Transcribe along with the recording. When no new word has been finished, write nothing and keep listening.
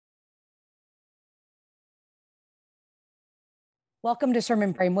Welcome to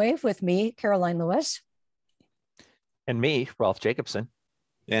Sermon Brainwave with me, Karoline Lewis. And me, Rolf Jacobson.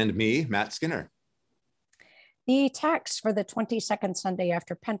 And me, Matt Skinner. The text for the 22nd Sunday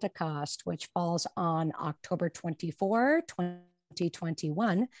after Pentecost, which falls on October 24,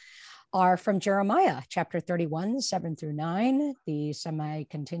 2021, are from Jeremiah chapter 31, 7 through 9. The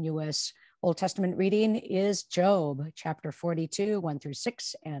semi-continuous Old Testament reading is Job chapter 42, 1 through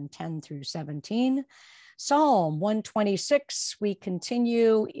 6 and 10 through 17. Psalm 126, we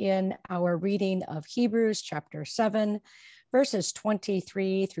continue in our reading of Hebrews chapter 7, verses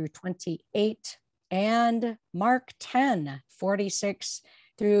 23 through 28, and Mark 10, 46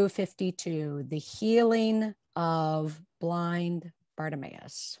 through 52, the healing of blind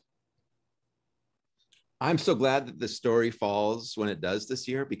Bartimaeus. I'm so glad that the story falls when it does this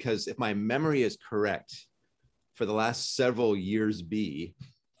year, because if my memory is correct, for the last several years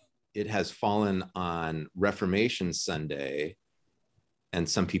it has fallen on Reformation Sunday, and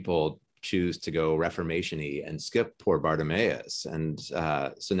some people choose to go Reformation-y and skip poor Bartimaeus. And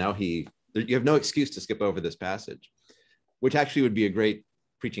so now you have no excuse to skip over this passage, which actually would be a great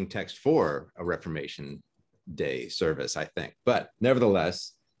preaching text for a Reformation Day service, I think. But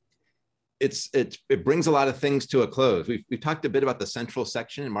nevertheless, it brings a lot of things to a close. We've talked a bit about the central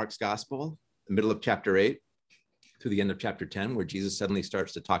section in Mark's Gospel, the middle of chapter 8, to the end of chapter 10, where Jesus suddenly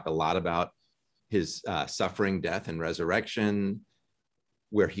starts to talk a lot about his suffering, death, and resurrection,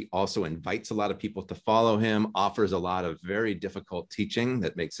 where he also invites a lot of people to follow him, offers a lot of very difficult teaching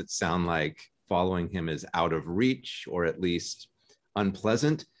that makes it sound like following him is out of reach, or at least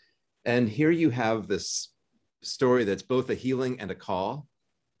unpleasant. And here you have this story that's both a healing and a call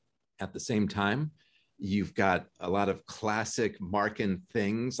at the same time. You've got a lot of classic Markan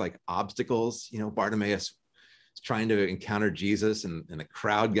things like obstacles. Bartimaeus trying to encounter Jesus, and a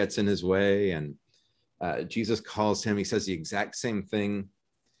crowd gets in his way, and Jesus calls him. He says the exact same thing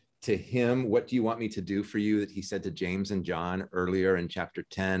to him. What do you want me to do for you? That he said to James and John earlier in chapter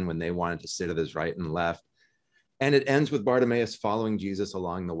 10, when they wanted to sit at his right and left. And it ends with Bartimaeus following Jesus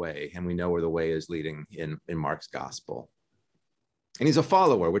along the way, and we know where the way is leading in Mark's Gospel. And he's a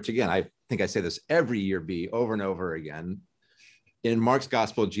follower, which again, I think I say this every year over and over again. In Mark's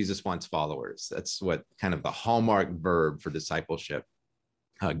Gospel, Jesus wants followers. That's what kind of the hallmark verb for discipleship.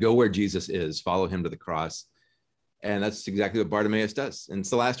 Go where Jesus is, follow him to the cross. And that's exactly what Bartimaeus does. And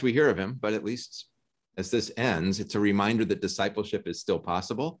it's the last we hear of him, but at least as this ends, it's a reminder that discipleship is still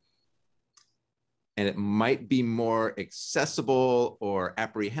possible. And it might be more accessible or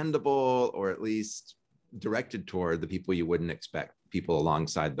apprehendable, or at least directed toward the people you wouldn't expect, people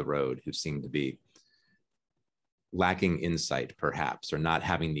alongside the road who seem to be lacking insight, perhaps, or not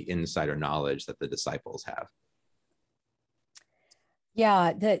having the insight or knowledge that the disciples have.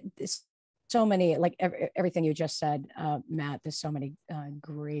 Yeah, so many, like everything you just said, Matt, there's so many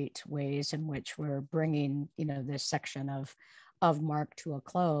great ways in which we're bringing, this section of Mark to a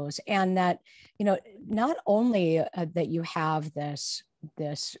close. And that, not only that you have this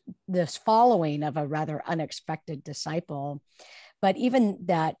following of a rather unexpected disciple, but even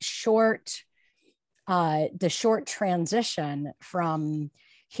that the short transition from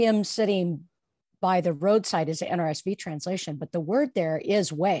him sitting by the roadside is the NRSV translation, but the word there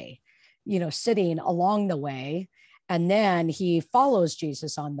is way, sitting along the way, and then he follows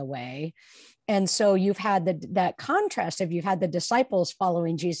Jesus on the way. And so you've had that contrast of you've had the disciples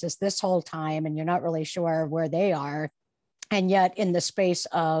following Jesus this whole time, and you're not really sure where they are. And yet in the space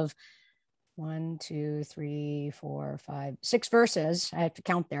of 1, 2, 3, 4, 5, 6 verses, I have to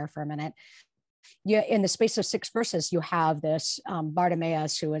count there for a minute. In the space of 6 verses, you have this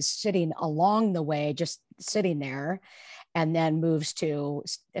Bartimaeus who is sitting along the way, just sitting there, and then moves to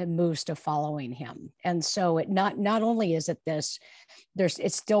following him. And so it not only is it it's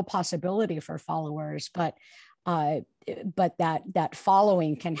still possibility for followers, but that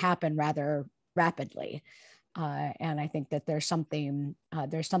following can happen rather rapidly. And I think that there's something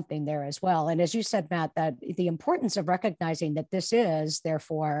there as well. And as you said, Matt, that the importance of recognizing that this is,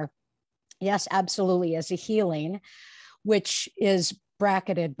 therefore, yes, absolutely, as a healing, which is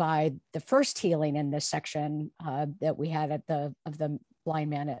bracketed by the first healing in this section that we had of the blind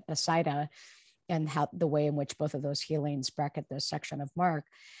man at Bethsaida, and how the way in which both of those healings bracket this section of Mark,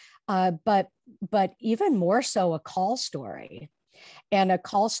 but even more so a call story. And a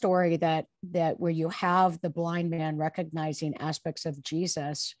call story that where you have the blind man recognizing aspects of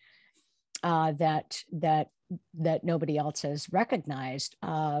Jesus that nobody else has recognized.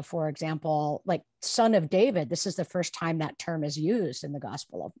 For example, like Son of David. This is the first time that term is used in the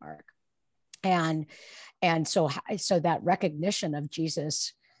Gospel of Mark, and so that recognition of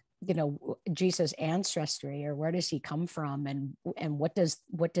Jesus Jesus' ancestry, or where does he come from, and what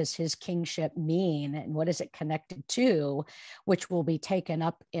does his kingship mean, and what is it connected to, which will be taken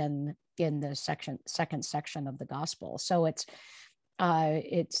up in the second section of the gospel. So it's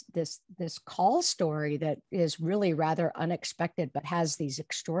this call story that is really rather unexpected, but has these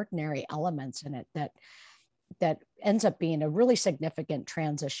extraordinary elements in it that ends up being a really significant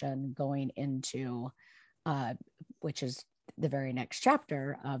transition going into which is the very next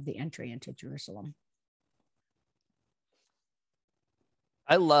chapter of the entry into Jerusalem.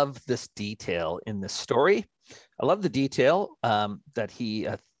 I love this detail in this story. I love the detail that he,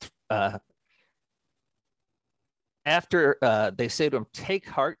 after they say to him, "Take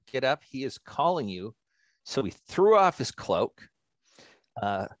heart, get up, he is calling you." So he threw off his cloak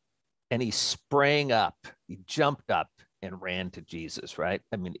and he sprang up, he jumped up and ran to Jesus, right?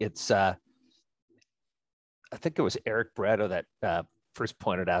 I mean, it's, I think it was Eric Bretto that first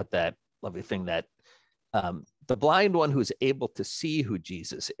pointed out that lovely thing that the blind one who's able to see who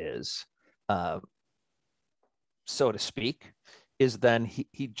Jesus is, so to speak, is then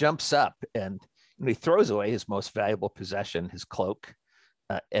he jumps up and he throws away his most valuable possession, his cloak,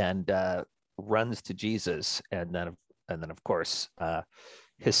 and runs to Jesus. And then of course,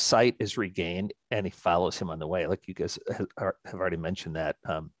 his sight is regained and he follows him on the way. Like you guys have already mentioned that.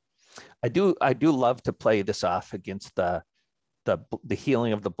 I do love to play this off against the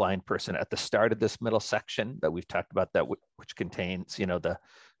healing of the blind person at the start of this middle section that we've talked about, that which contains, the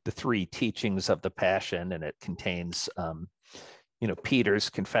three teachings of the Passion, and it contains, Peter's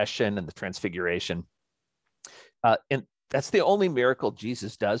confession and the transfiguration. And that's the only miracle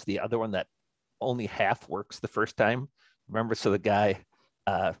Jesus does. The other one that only half works the first time. Remember, so the guy,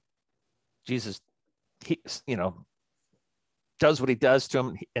 Jesus, he, does what he does to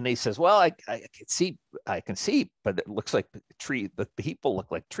him, and he says, "Well, I can see, but it looks like the people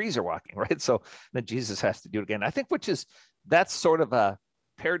look like trees are walking," right? So then Jesus has to do it again. I think, that's sort of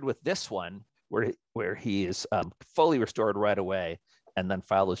paired with this one where he is fully restored right away and then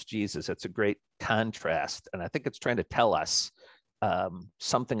follows Jesus. It's a great contrast, and I think it's trying to tell us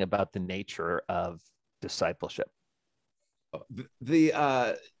something about the nature of discipleship.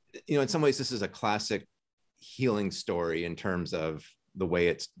 In some ways, this is a classic healing story in terms of the way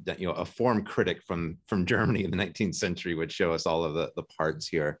it's, a form critic from Germany in the 19th century would show us all of the parts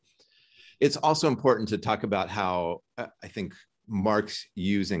here. It's also important to talk about how I think Mark's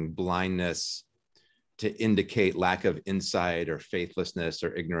using blindness to indicate lack of insight or faithlessness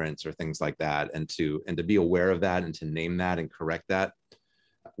or ignorance or things like that, and to be aware of that and to name that and correct that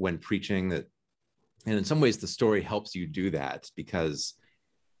when preaching that. And in some ways, the story helps you do that because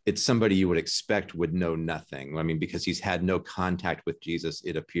it's somebody you would expect would know nothing. I mean, because he's had no contact with Jesus,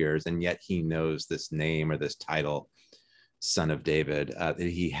 it appears, and yet he knows this name or this title, Son of David.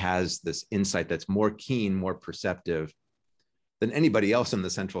 He has this insight that's more keen, more perceptive than anybody else in the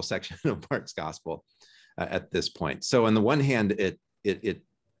central section of Mark's gospel at this point. So on the one hand,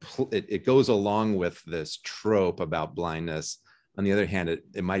 it goes along with this trope about blindness. On the other hand,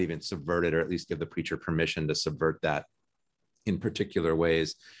 it might even subvert it, or at least give the preacher permission to subvert that in particular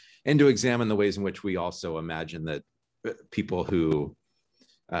ways, and to examine the ways in which we also imagine that people who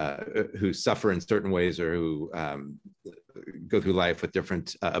suffer in certain ways, or who go through life with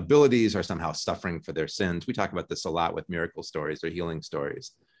different abilities, are somehow suffering for their sins. We talk about this a lot with miracle stories or healing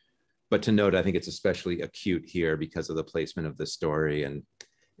stories. But to note, I think it's especially acute here because of the placement of the story, and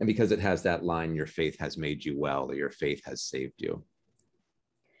because it has that line, "Your faith has made you well," or "Your faith has saved you."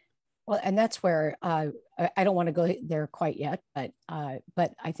 Well, and that's where I don't want to go there quite yet, but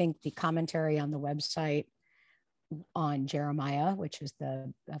I think the commentary on the website on Jeremiah, which is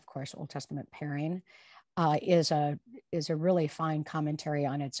of course, Old Testament pairing, is a really fine commentary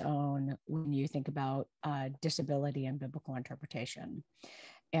on its own when you think about disability and biblical interpretation.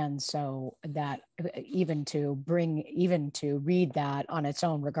 And so that even to read that on its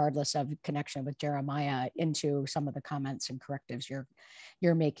own, regardless of connection with Jeremiah, into some of the comments and correctives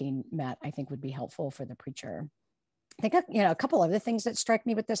you're making, Matt, I think would be helpful for the preacher. I think, a couple other things that strike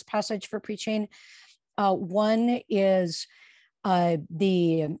me with this passage for preaching. One is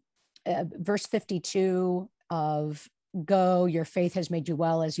the verse 52 of "Go, your faith has made you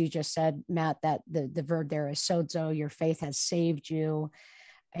well," as you just said, Matt, that the verb there is sozo, your faith has saved you.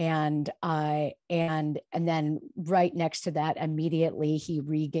 And then right next to that, immediately he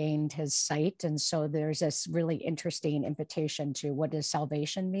regained his sight. And so there's this really interesting invitation to what does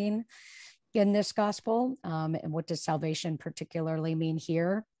salvation mean in this gospel, and what does salvation particularly mean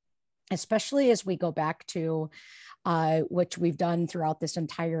here. especially as we go back to which we've done throughout this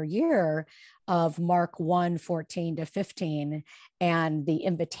entire year of Mark 1:14-15, and the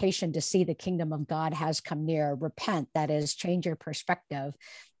invitation to see the kingdom of God has come near. Repent, that is, change your perspective.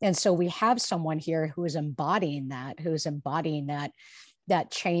 And so we have someone here who is embodying that,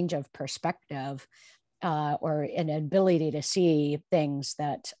 that change of perspective, or an ability to see things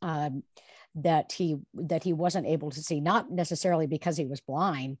that he wasn't able to see, not necessarily because he was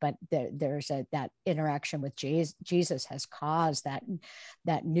blind, but there's that interaction with Jesus has caused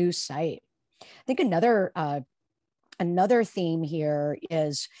that new sight. I think another theme here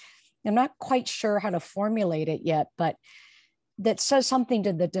is, I'm not quite sure how to formulate it yet, but that says something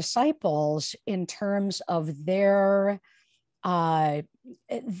to the disciples in terms of their, I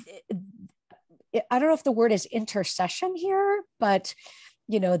don't know if the word is intercession here, but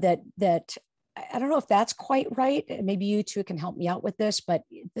that I don't know if that's quite right. Maybe you two can help me out with this, but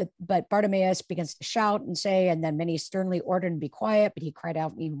Bartimaeus begins to shout and say, and then many sternly ordered him to be quiet, but he cried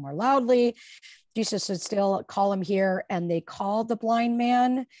out even more loudly. Jesus said, still, call him here. And they called the blind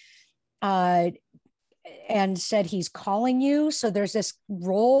man and said, he's calling you. So there's this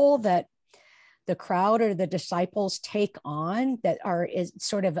role that the crowd or the disciples take on that is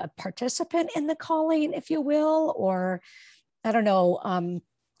sort of a participant in the calling, if you will, or I don't know,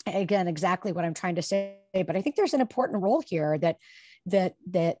 again, exactly what I'm trying to say, but I think there's an important role here that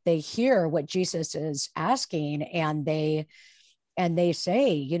they hear what Jesus is asking, and they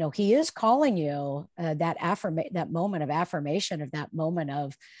say, he is calling you. That moment of affirmation, of that moment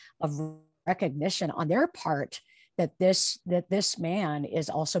of recognition on their part that this man is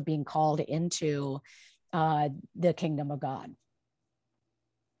also being called into the kingdom of God.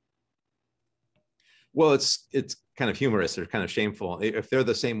 Well, it's kind of humorous or kind of shameful. If they're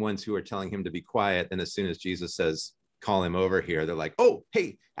the same ones who are telling him to be quiet, and as soon as Jesus says, call him over here, they're like, oh,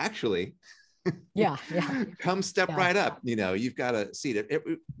 hey, actually, yeah. come step right up. You've got a seat. It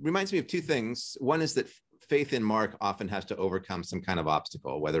reminds me of two things. One is that faith in Mark often has to overcome some kind of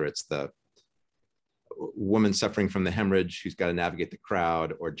obstacle, whether it's the woman suffering from the hemorrhage who's got to navigate the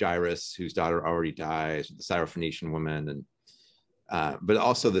crowd, or Jairus, whose daughter already dies, or the Syrophoenician woman. And but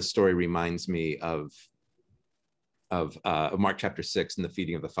also the story reminds me of Mark chapter 6 and the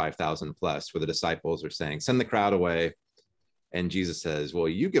feeding of the 5,000 plus, where the disciples are saying, send the crowd away. And Jesus says, well,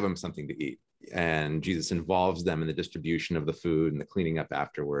 you give them something to eat. And Jesus involves them in the distribution of the food and the cleaning up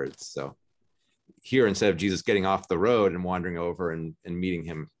afterwards. So here, instead of Jesus getting off the road and wandering over and meeting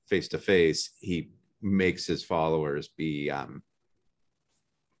him face to face, he makes his followers be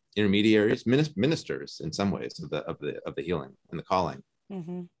intermediaries, ministers in some ways of the healing and the calling.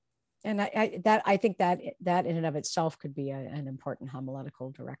 Mm-hmm. And I think that in and of itself could be an important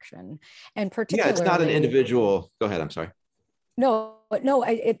homiletical direction. And particularly, it's not an individual. Go ahead. I'm sorry. No.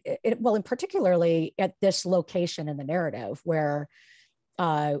 Well, and particularly at this location in the narrative where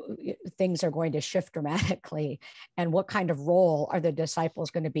things are going to shift dramatically, and what kind of role are the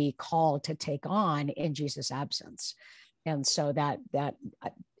disciples going to be called to take on in Jesus' absence? And so that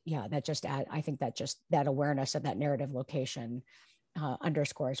just I think that awareness of that narrative location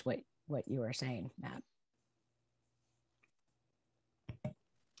underscores what you were saying, Matt.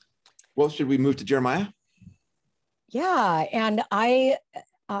 Well, should we move to Jeremiah? Yeah, and I,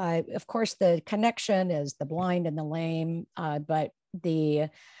 of course, the connection is the blind and the lame, but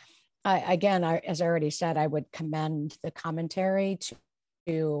again, as I already said, I would commend the commentary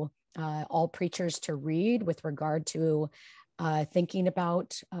to all preachers to read with regard to thinking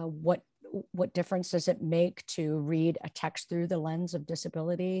about what difference does it make to read a text through the lens of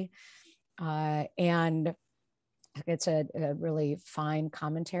disability, and it's a really fine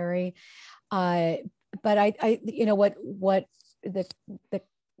commentary. But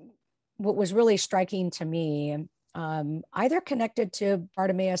what was really striking to me, either connected to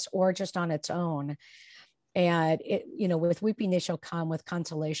Bartimaeus or just on its own, and with weeping they shall come, with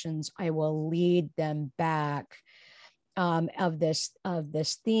consolations I will lead them back. Of this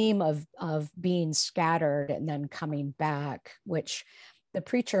theme of being scattered and then coming back, which the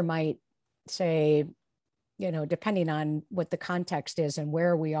preacher might say, depending on what the context is and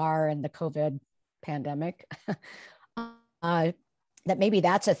where we are in the COVID pandemic, that maybe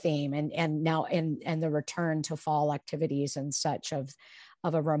that's a theme, and now and the return to fall activities and such of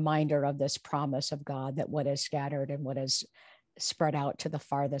a reminder of this promise of God that what is scattered and what is spread out to the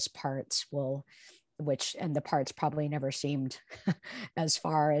farthest parts and the parts probably never seemed as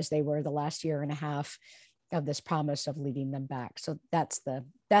far as they were the last year and a half of this promise of leading them back. So that's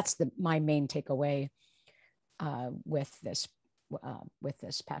my main takeaway with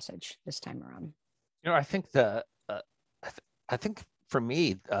this passage this time around. I think I think for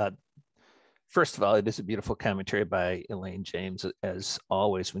me, First of all, it is a beautiful commentary by Elaine James, as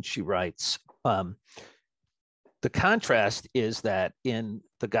always, when she writes. The contrast is that in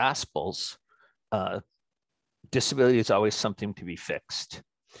the Gospels, disability is always something to be fixed.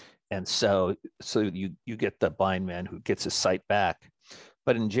 And so you get the blind man who gets his sight back.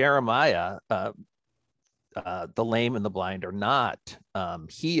 But in Jeremiah, the lame and the blind are not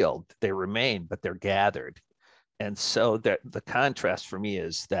healed. They remain, but they're gathered. And so the contrast for me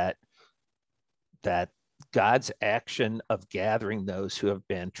is that God's action of gathering those who have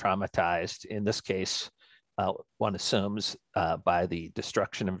been traumatized, in this case, one assumes by the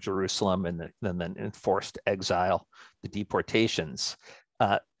destruction of Jerusalem and then enforced exile, the deportations,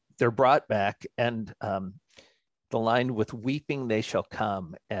 they're brought back, and the line "with weeping they shall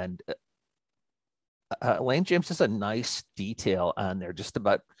come," and Elaine James has a nice detail on there just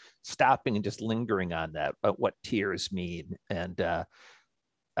about stopping and just lingering on that, about what tears mean, and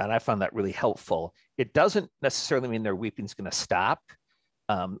I found that really helpful. It doesn't necessarily mean their weeping is going to stop,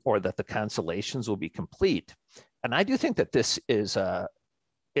 or that the consolations will be complete. And I do think that this is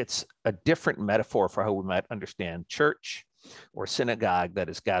it's a different metaphor for how we might understand church or synagogue, that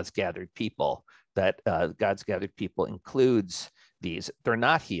is God's gathered people, that God's gathered people includes these. They're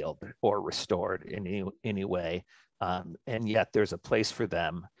not healed or restored in any way, and yet there's a place for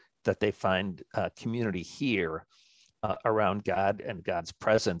them, that they find community here around God and God's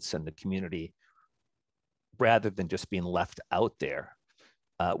presence in the community, rather than just being left out there,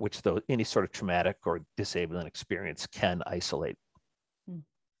 which though any sort of traumatic or disabling experience can isolate.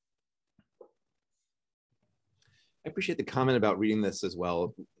 I appreciate the comment about reading this as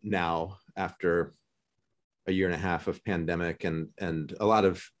well now, after a year and a half of pandemic, and a lot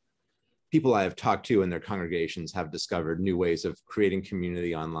of people I have talked to in their congregations have discovered new ways of creating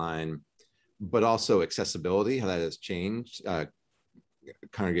community online, but also accessibility, how that has changed.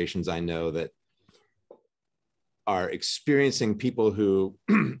 Congregations I know that are experiencing people who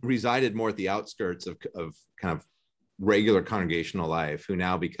resided more at the outskirts of kind of regular congregational life, who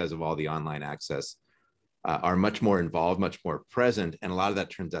now, because of all the online access, are much more involved, much more present. And a lot of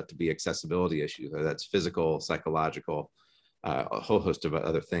that turns out to be accessibility issues, whether that's physical, psychological, a whole host of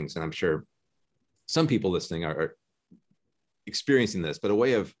other things. And I'm sure some people listening are experiencing this, but a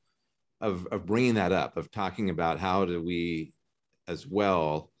way of bringing that up, of talking about how do we as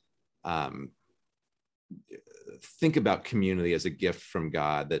well think about community as a gift from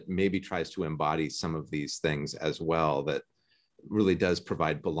God that maybe tries to embody some of these things as well, that really does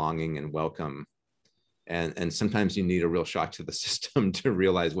provide belonging and welcome. And sometimes you need a real shock to the system to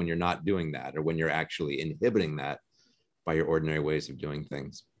realize when you're not doing that, or when you're actually inhibiting that by your ordinary ways of doing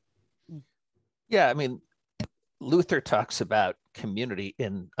things. Yeah, I mean, Luther talks about community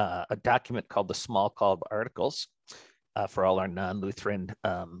in a document called the Small Call of Articles, for all our non-Lutheran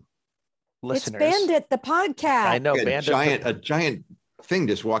listeners. It's Bandit the podcast. I know, Bandit. A giant thing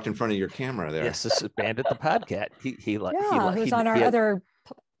just walked in front of your camera there. Yes, this is Bandit the podcast. Who's on our other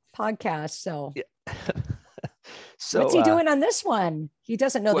podcast. So, yeah. So what's he doing on this one? He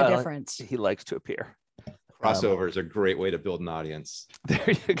doesn't know the difference. He likes to appear. Crossover is a great way to build an audience.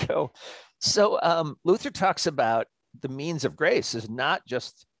 There you go. So Luther talks about the means of grace is not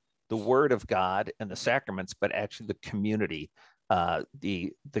just the word of God and the sacraments, but actually the community,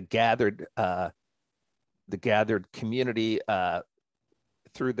 the gathered community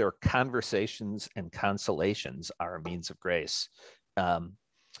through their conversations and consolations are a means of grace.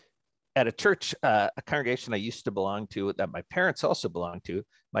 At a church, a congregation I used to belong to, that my parents also belonged to,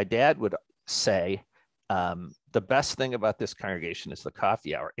 my dad would say, the best thing about this congregation is the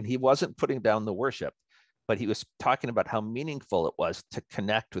coffee hour. And he wasn't putting down the worship, but he was talking about how meaningful it was to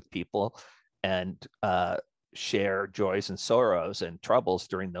connect with people and share joys and sorrows and troubles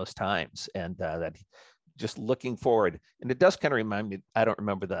during those times. And that just looking forward. And it does kind of remind me, I don't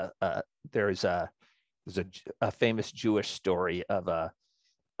remember there's a famous Jewish story of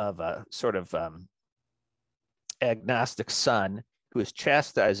a sort of agnostic son who is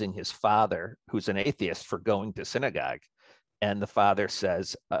chastising his father, who's an atheist, for going to synagogue. And the father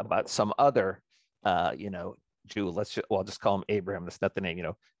says about some other, Jew, I'll just call him Abraham. That's not the name,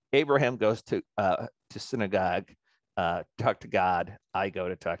 Abraham goes to synagogue, talk to God. I go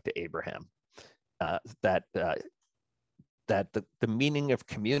to talk to Abraham. That the meaning of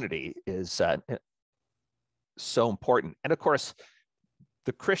community is so important. And of course,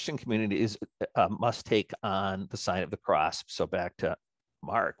 the Christian community must take on the sign of the cross. So back to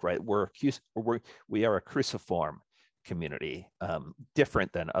Mark, right? We are a cruciform community,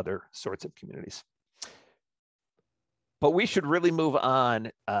 different than other sorts of communities. But we should really move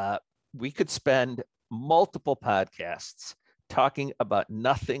on. We could spend multiple podcasts talking about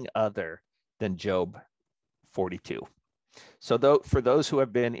nothing other than Job 42. So for those who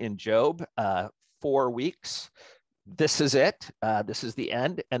have been in Job 4 weeks, this is it. This is the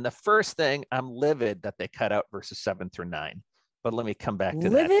end. And the first thing, I'm livid that they cut out verses 7 through 9. But let me come back to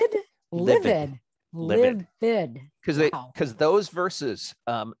livid? that. Livid. Because those verses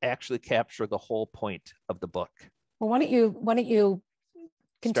actually capture the whole point of the book. Well, why don't you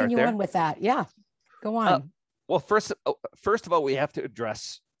continue on with that? Yeah, go on. Well, first of all, we have to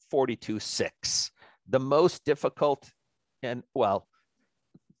address 42:6, the most difficult and, well,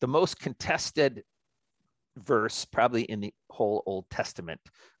 the most contested verse probably in the whole Old Testament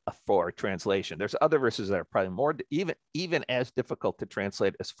for translation. There's other verses that are probably more, even as difficult to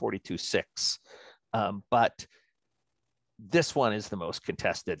translate as 42:6. But this one is the most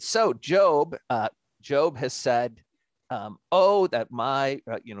contested. So Job has said, that my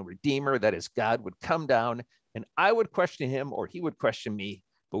Redeemer, that is God, would come down and I would question him or he would question me,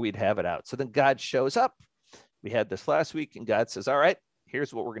 but we'd have it out. So then God shows up. We had this last week and God says, all right,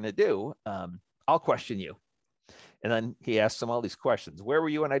 here's what we're going to do. I'll question you. And then he asks him all these questions. Where were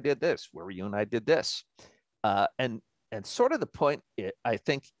you when I did this? Where were you when I did this? And sort of the point, I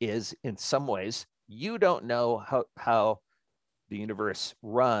think, is in some ways, you don't know how the universe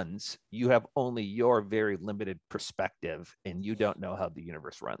runs. You have only your very limited perspective, and you don't know how the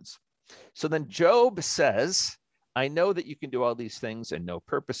universe runs. So then Job says, I know that you can do all these things, and no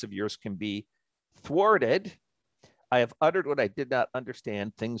purpose of yours can be thwarted. I have uttered what I did not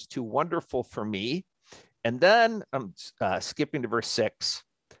understand, things too wonderful for me. And then I'm skipping to verse 6.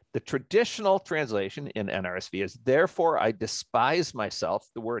 The traditional translation in NRSV is, therefore I despise myself.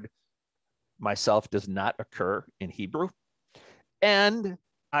 The word myself does not occur in Hebrew. And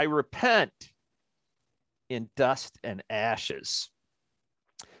I repent in dust and ashes.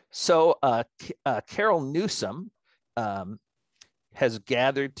 So Carol Newsom has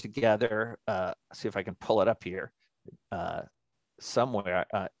gathered together, see if I can pull it up here somewhere,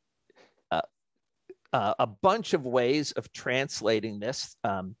 a bunch of ways of translating this.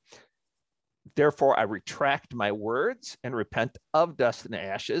 Therefore, I retract my words and repent of dust and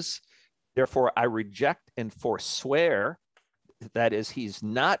ashes. Therefore, I reject and forswear. That is, he's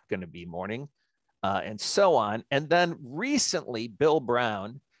not going to be mourning, and so on. And then recently, Bill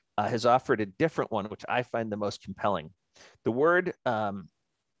Brown has offered a different one, which I find the most compelling. The word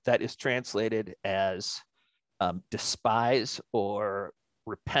that is translated as despise or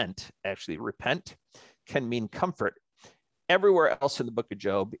repent, actually repent, can mean comfort. Everywhere else in the book of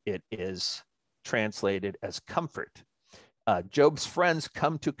Job, it is translated as comfort. Job's friends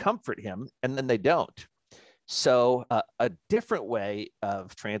come to comfort him, and then they don't. So a different way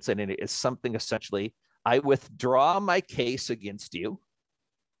of translating it is something essentially, I withdraw my case against you,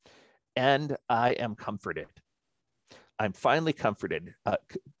 and I am comforted. I'm finally comforted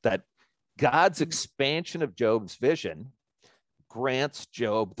that God's expansion of Job's vision grants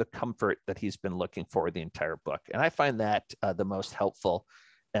Job the comfort that he's been looking for the entire book. And I find that the most helpful.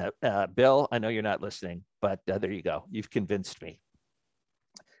 Bill, I know you're not listening, but there you go. You've convinced me.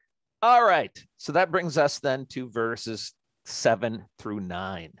 All right. So that brings us then to verses 7 through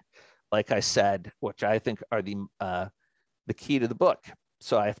 9. Like I said, which I think are the key to the book.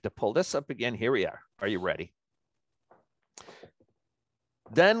 So I have to pull this up again. Here we are. Are you ready?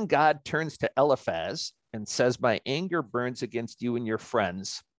 Then God turns to Eliphaz and says, my anger burns against you and your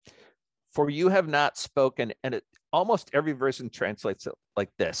friends, for you have not spoken. And almost every version translates it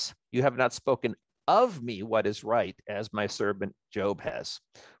like this. You have not spoken of me what is right, as my servant Job has.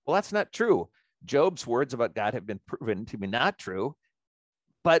 Well, that's not true. Job's words about God have been proven to be not true,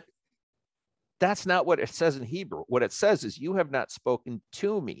 but that's not what it says in Hebrew. What it says is, you have not spoken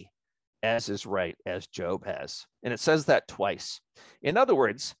to me as is right, as Job has. And it says that twice. In other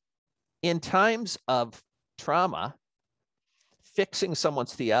words, in times of trauma, fixing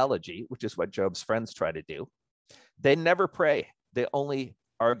someone's theology, which is what Job's friends try to do, they never pray. They only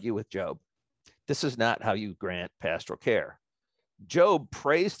argue with Job. This is not how you grant pastoral care. Job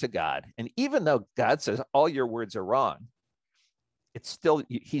prays to God. And even though God says all your words are wrong, it's still,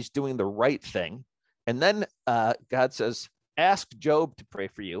 he's doing the right thing. And then God says, ask Job to pray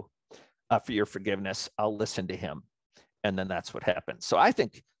for you, for your forgiveness. I'll listen to him. And then that's what happens. So I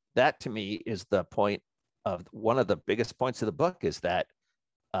think that, to me, is the point of one of the biggest points of the book, is that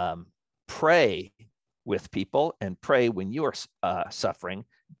pray with people and pray when you are suffering.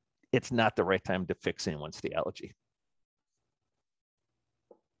 It's not the right time to fix anyone's theology.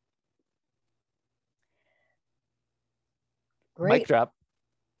 Great. Mic drop.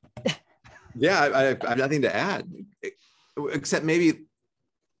 Yeah, I have nothing to add, except maybe,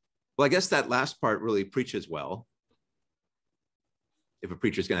 well, I guess that last part really preaches well. if a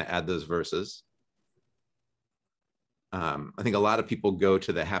preacher's going to add those verses. I think a lot of people go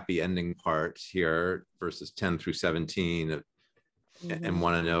to the happy ending part here, verses 10 through 17, and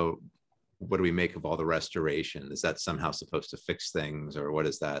want to know, what do we make of all the restoration? Is that somehow supposed to fix things, or what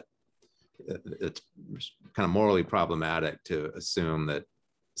is that? It's kind of morally problematic to assume that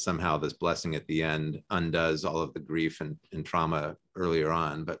somehow this blessing at the end undoes all of the grief and trauma earlier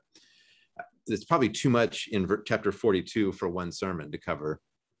on. But it's probably too much in chapter 42 for one sermon to cover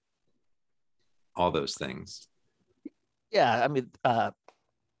all those things. Yeah, I mean,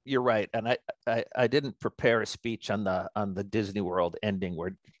 you're right, and I didn't prepare a speech on the Disney World ending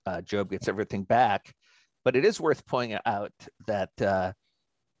where Job gets everything back, but it is worth pointing out that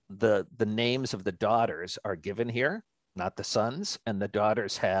the names of the daughters are given here, not the sons, and the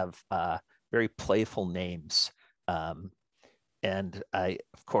daughters have very playful names. And I,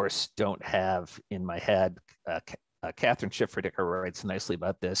 of course, don't have in my head. Catherine Schifferdicker writes nicely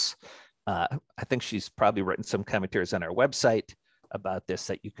about this. I think she's probably written some commentaries on our website about this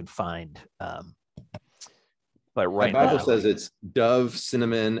that you can find. But right my Bible now, says it's dove,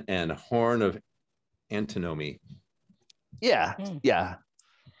 cinnamon, and horn of antinomy. Yeah, yeah.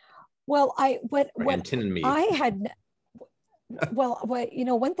 Well, what antinomy. I had. Well,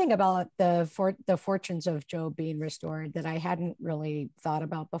 one thing about the fortunes of Job being restored that I hadn't really thought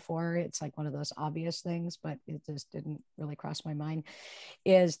about before, it's like one of those obvious things, but it just didn't really cross my mind,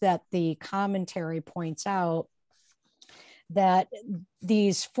 is that the commentary points out that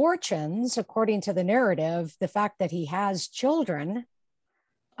these fortunes, according to the narrative, the fact that he has children,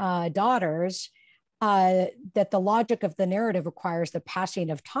 daughters, that the logic of the narrative requires the passing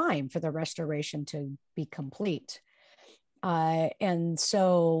of time for the restoration to be complete. And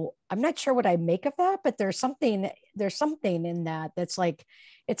so I'm not sure what I make of that, but there's something in that that's like,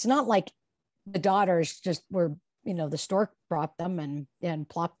 it's not like the daughters just were, the stork brought them and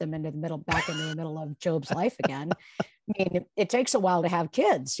plopped them back into the middle of Job's life again. I mean, it takes a while to have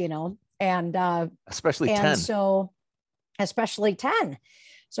kids, and especially 10. So especially 10.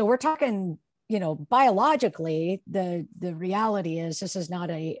 So we're talking, biologically, the reality is this is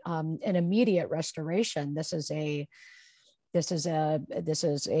not an immediate restoration. This is a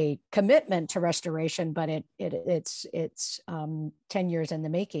commitment to restoration, but it's 10 years in the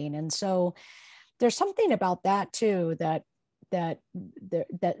making. And so there's something about that too, that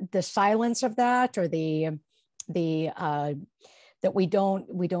the silence of that, or the that we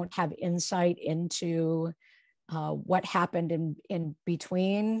don't have insight into what happened in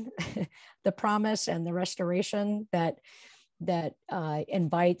between the promise and the restoration, that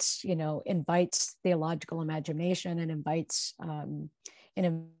invites theological imagination, and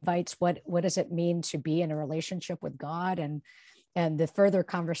invites what does it mean to be in a relationship with God, and the further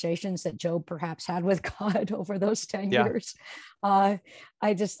conversations that Job perhaps had with God over those 10 years. I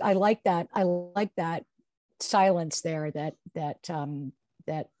like that silence there, that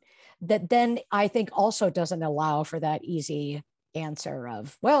then I think also doesn't allow for that easy answer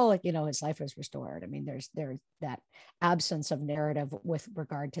of, well, his life was restored. I mean, there's that absence of narrative with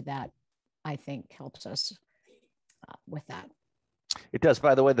regard to that, I think helps us with that. It does.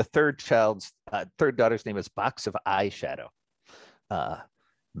 By the way, the third daughter's name is Box of Eyeshadow,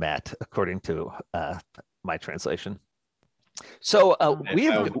 Matt, according to my translation. So I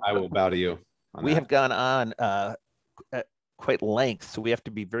will bow to you. We have gone on at quite length, so we have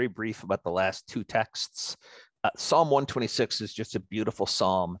to be very brief about the last two texts. Psalm 126 is just a beautiful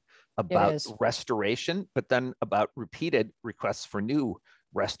psalm about restoration, but then about repeated requests for new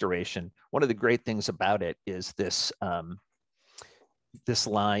restoration. One of the great things about it is this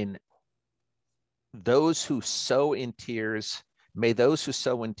line: "Those who sow in tears, may those who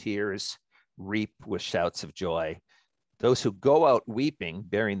sow in tears reap with shouts of joy. Those who go out weeping,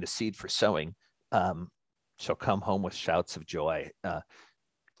 bearing the seed for sowing, shall come home with shouts of joy."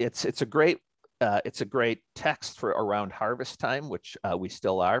 It's a great text for around harvest time, which we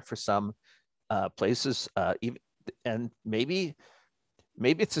still are for some places, and maybe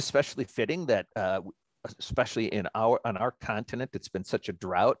it's especially fitting that, especially on our continent, it's been such a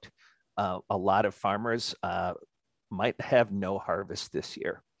drought. A lot of farmers might have no harvest this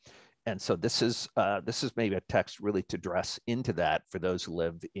year, and so this is maybe a text really to dress into that for those who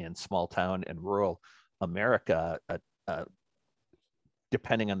live in small town and rural America,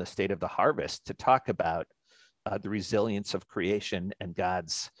 depending on the state of the harvest, to talk about the resilience of creation and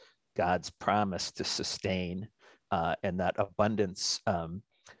God's promise to sustain, and that abundance.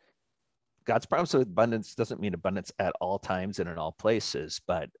 God's promise of abundance doesn't mean abundance at all times and in all places,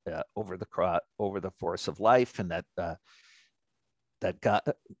 but over the course of life, and that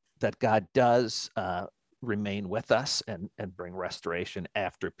God does remain with us and bring restoration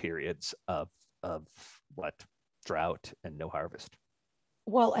after periods of what, drought and no harvest.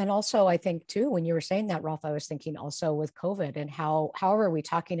 Well, and also I think too, when you were saying that, Rolf, I was thinking also with COVID and how are we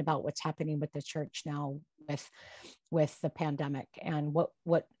talking about what's happening with the church now with the pandemic, and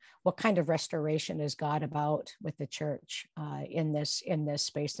what kind of restoration is God about with the church in this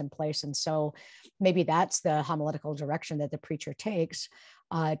space and place. And so maybe that's the homiletical direction that the preacher takes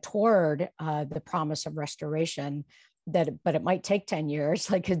toward the promise of restoration, but it might take 10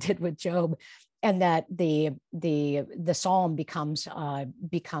 years like it did with Job, and that the psalm becomes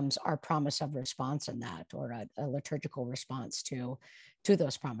our promise of response in that, or a liturgical response to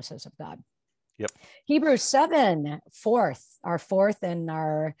those promises of God. Yep. Hebrews 7, our fourth in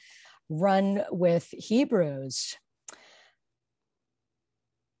our run with Hebrews.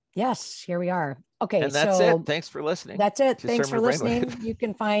 Yes, here we are. Okay, and that's so it. Thanks for listening. That's it. Thanks for Sermon listening. Brainwave. You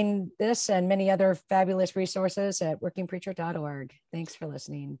can find this and many other fabulous resources at workingpreacher.org. Thanks for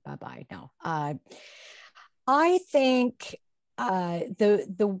listening. Bye-bye. No, I think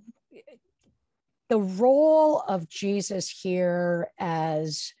the role of Jesus here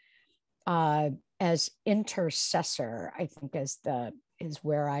as intercessor, I think is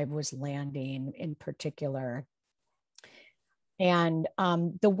where I was landing in particular. And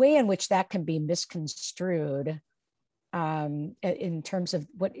the way in which that can be misconstrued in terms of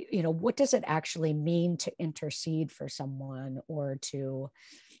what does it actually mean to intercede for someone, or to,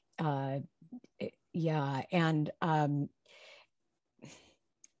 and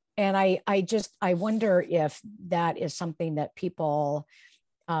I wonder if that is something that people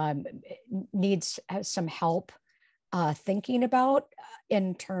needs some help thinking about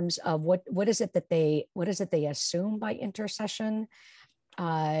in terms of what is it that they assume by intercession,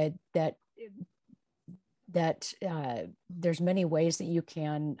 that there's many ways that you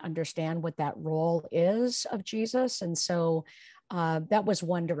can understand what that role is of Jesus. And so that was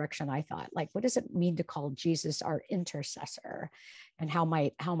one direction I thought, like, what does it mean to call Jesus our intercessor, and how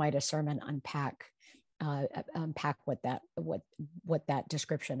might a sermon unpack what that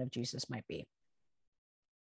description of Jesus might be?